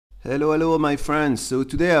Hello, my friends. So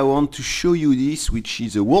today I want to show you this, which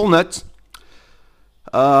is a walnut,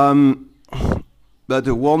 um, but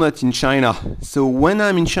a walnut in China. So when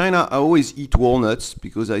I'm in China, I always eat walnuts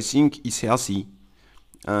because I think it's healthy,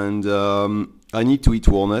 and I need to eat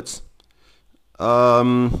walnuts.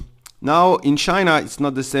 Now in China, it's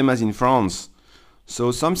not the same as in France.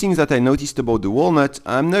 So some things that I noticed about the walnut,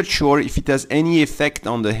 I'm not sure if it has any effect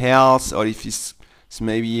on the health or if it's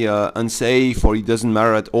maybe unsafe or it doesn't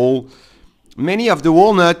matter at all. Many of the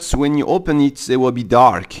walnuts, when you open it, they will be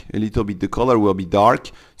dark. A little bit, the color will be dark.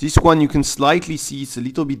 This one you can slightly see it's a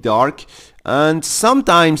little bit dark. And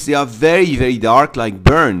sometimes they are very dark, like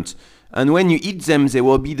burned. And when you eat them, there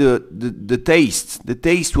will be the taste. The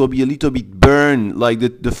taste will be a little bit burned, like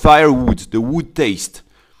the firewood, the wood taste.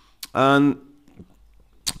 And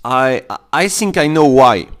I think I know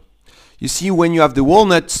why. You see, when you have the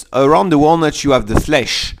walnuts, around the walnuts you have the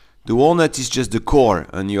flesh. The walnut is just the core,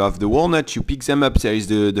 and you have the walnut, you pick them up, there is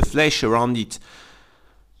the flesh around it.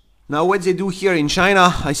 Now what they do here in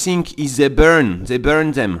China, I think, is they burn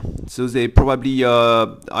them. So they probably,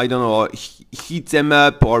 I don't know, heat them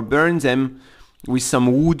up or burn them with some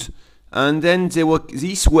wood. And then they will,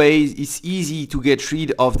 this way it's easy to get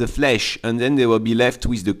rid of the flesh, and then they will be left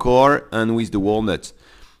with the core and with the walnut.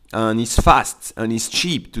 And it's fast and it's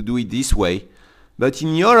cheap to do it this way. But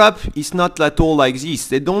in Europe, it's not at all like this.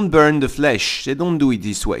 They don't burn the flesh. They don't do it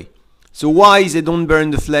this way. So why they don't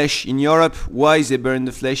burn the flesh in Europe? Why they burn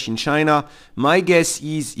the flesh in China? My guess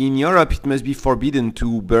is in Europe it must be forbidden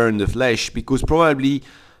to burn the flesh because probably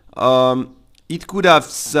it could have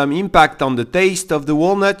some impact on the taste of the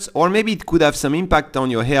walnuts, or maybe it could have some impact on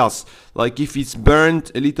your health. Like if it's burnt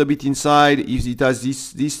a little bit inside, if it has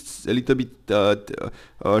this a little bit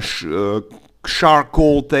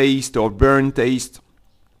charcoal taste or burnt taste,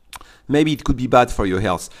 maybe it could be bad for your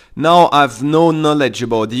health. Now I have no knowledge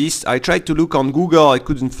about this. I tried to look on Google, I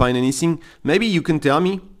couldn't find anything. Maybe you can tell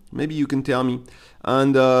me.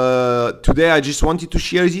 And today I just wanted to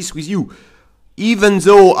share this with you. Even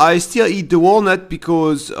though I still eat the walnut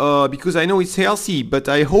because I know it's healthy, but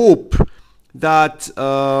I hope that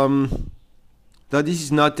that this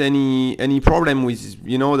is not any problem with,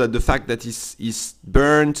 you know, that the fact that it's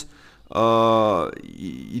burnt,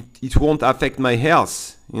 it won't affect my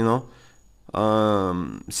health, you know.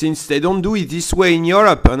 Since they don't do it this way in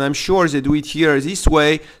Europe, and I'm sure they do it here this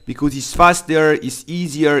way because it's faster, it's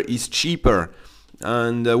easier, it's cheaper.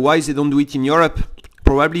 And why they don't do it in Europe?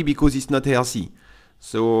 Probably because it's not healthy.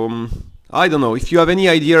 So I don't know. If you have any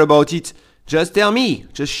idea about it, just tell me.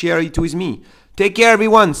 Just share it with me. Take care,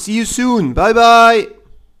 everyone. See you soon. Bye bye.